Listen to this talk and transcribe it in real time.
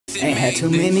Ain't had too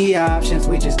many options,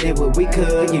 we just did what we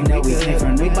could. You know we came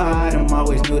from the bottom,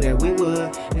 always knew that we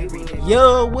would.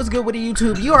 Yo, what's good with the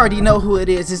YouTube? You already know who it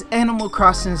is. It's Animal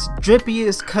Crossing's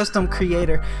drippiest custom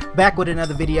creator, back with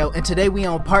another video. And today we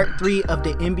on part 3 of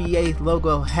the NBA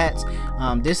logo hats.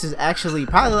 This is actually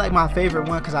probably like my favorite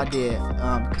one because I did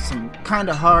some kind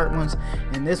of hard ones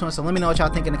in this one. So let me know what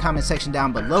y'all think in the comment section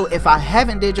down below. If I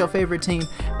haven't did your favorite team,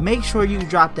 make sure you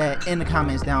drop that in the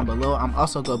comments down below. I'm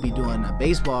also gonna be doing a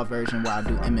baseball version where I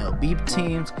do MLB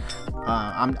teams.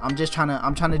 I'm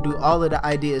trying to do all of the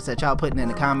ideas that y'all putting in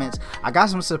the comments. I got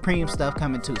some Supreme stuff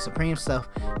coming too. Supreme stuff.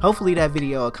 Hopefully that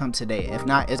video will come today. If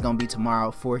not, it's gonna be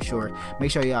tomorrow for sure.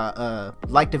 Make sure y'all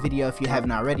like the video if you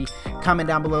haven't already. Comment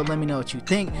down below. Let me know what you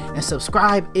think, and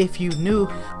subscribe if you new,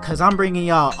 cause I'm bringing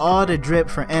y'all all the drip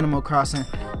for Animal Crossing.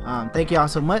 Thank y'all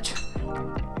so much.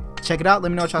 Check it out.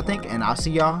 Let me know what y'all think, and I'll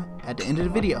see y'all at the end of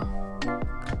the video.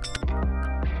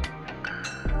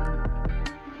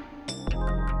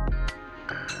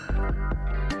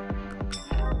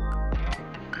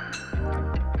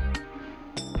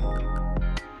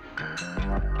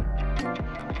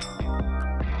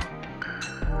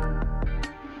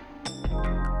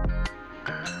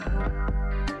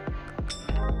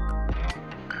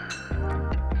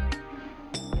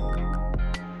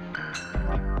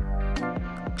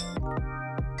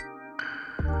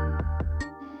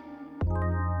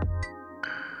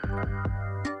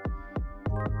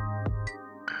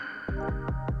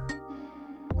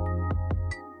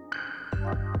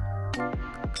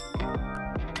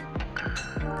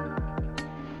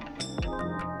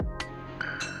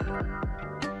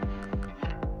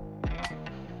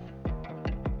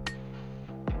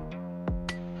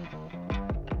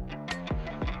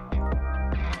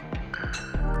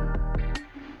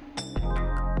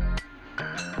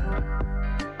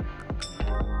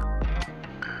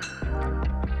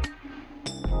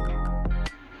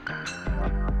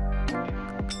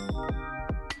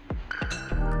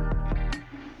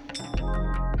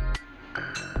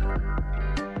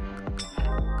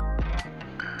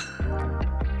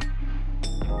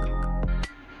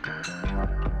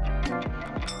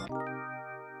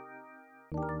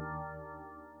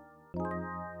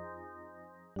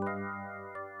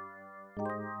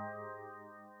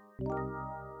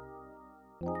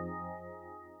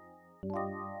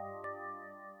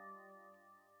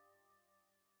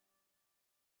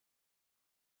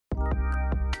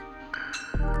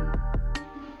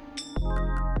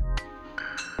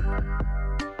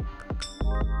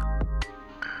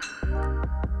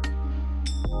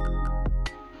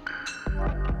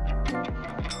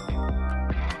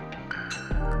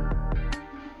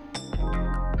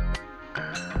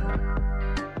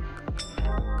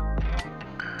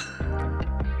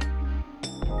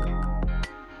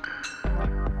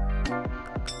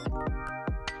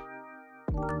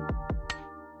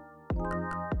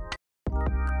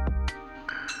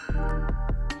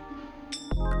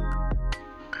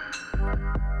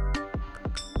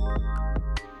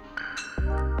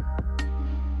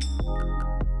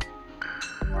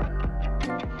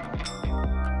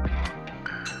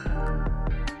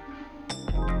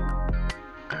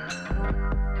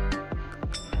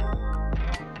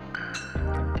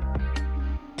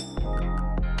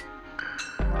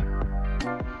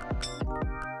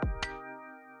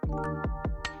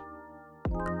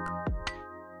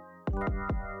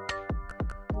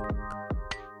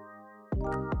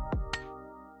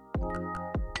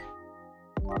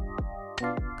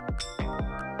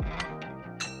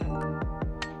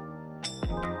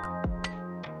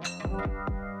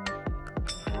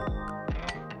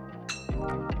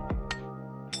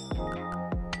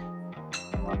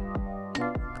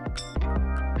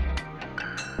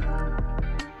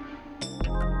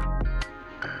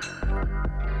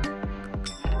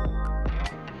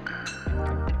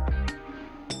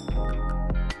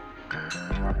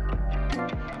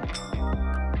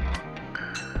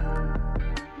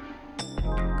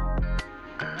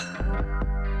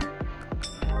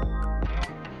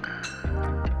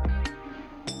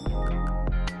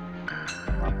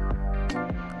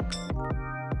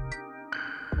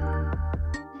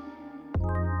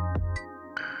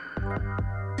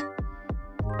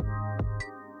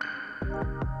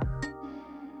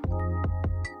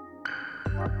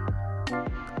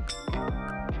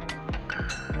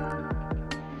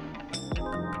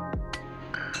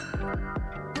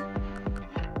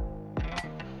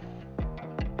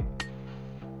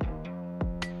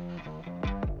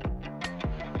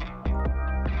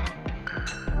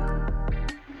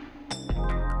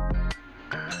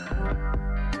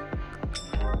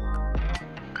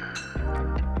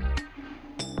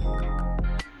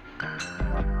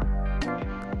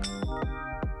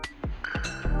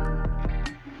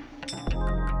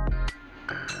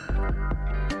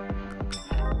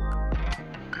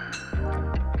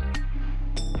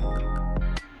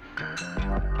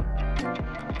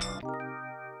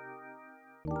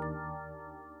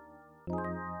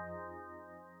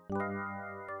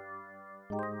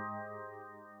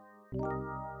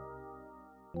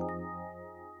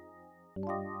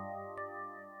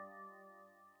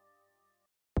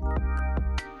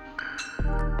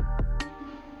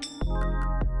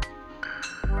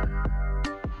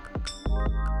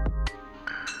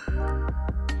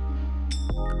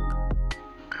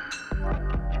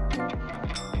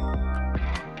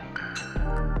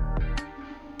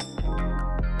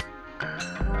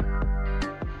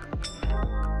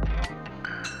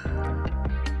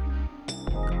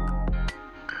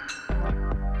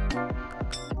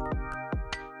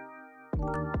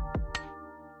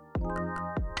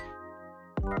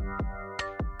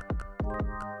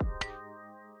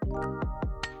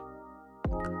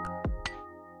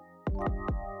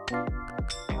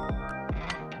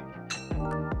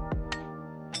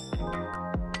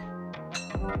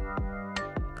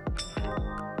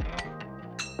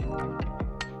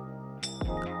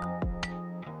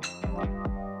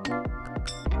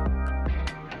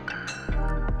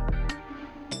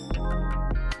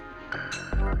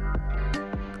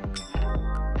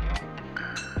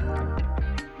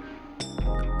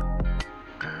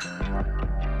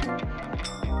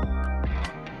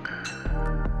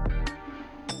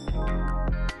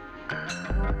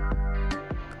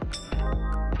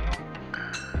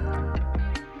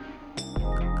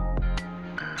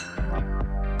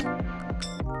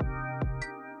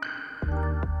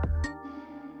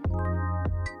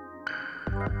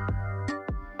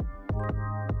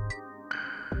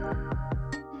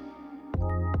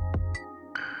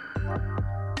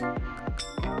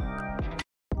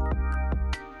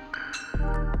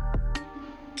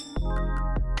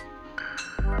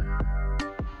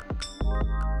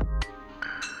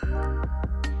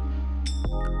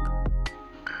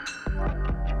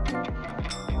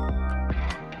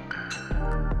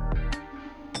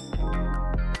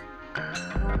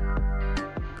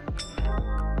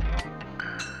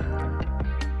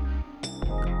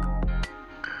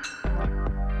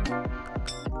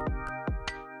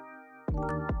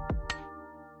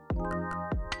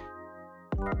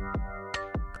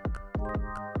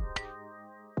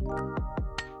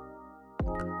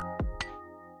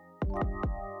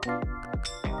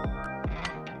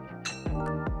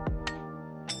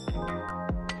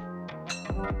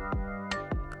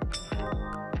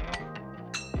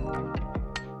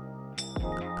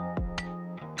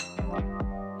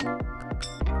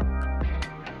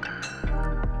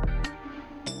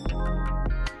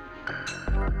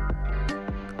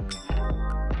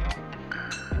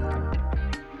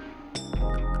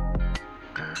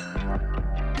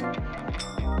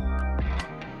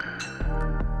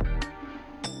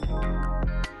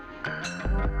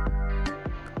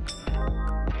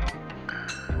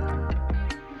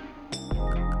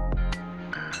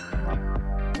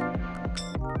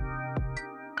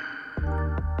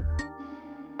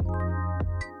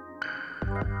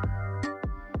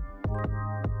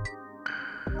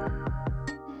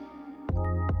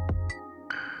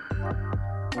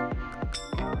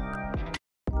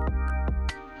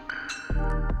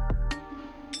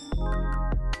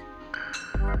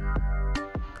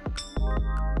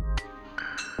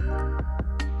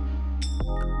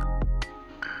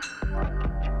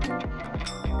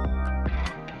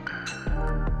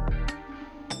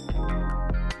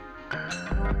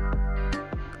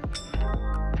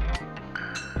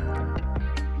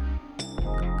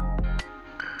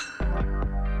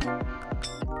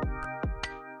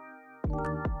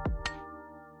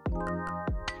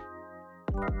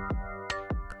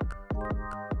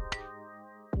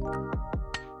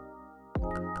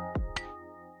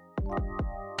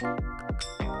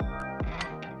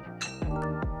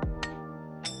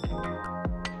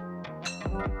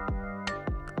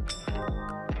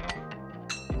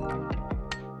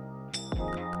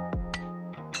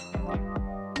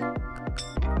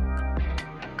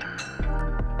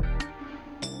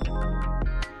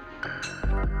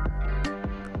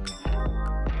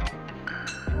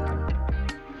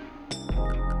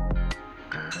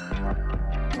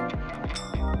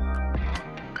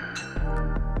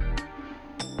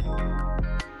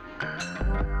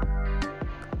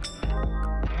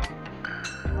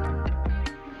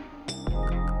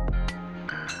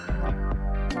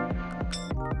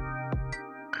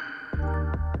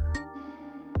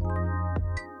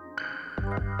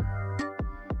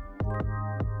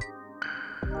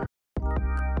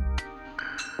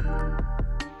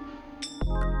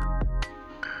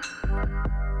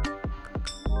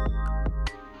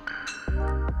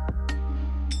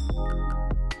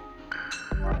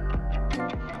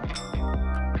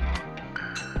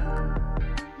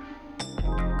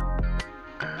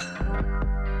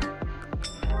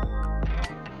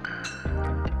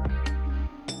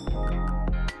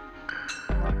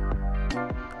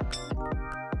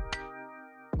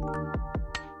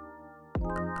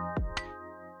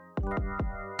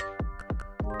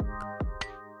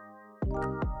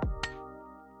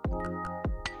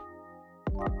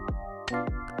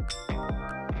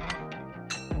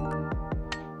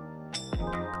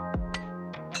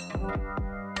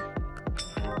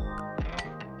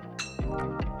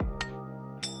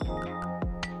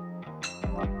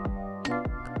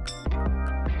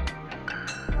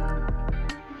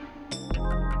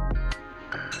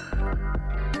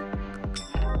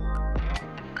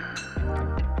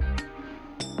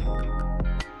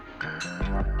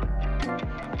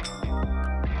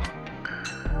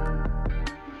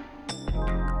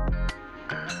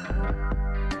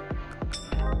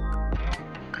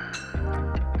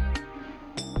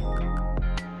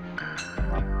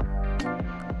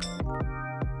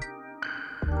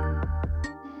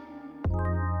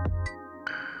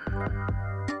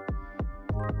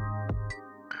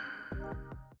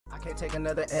 Can't take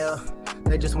another L,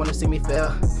 they just wanna see me fail.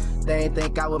 They ain't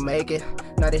think I would make it,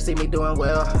 now they see me doing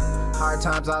well. Hard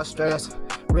times, all stress,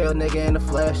 real nigga in the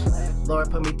flesh.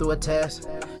 Lord put me through a test,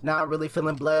 now I'm really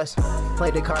feeling blessed.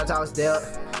 Played the cards I was dealt,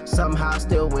 somehow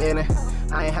still winning.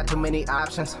 I ain't had too many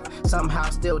options, somehow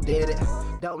still did it.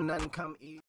 Don't nothing come easy.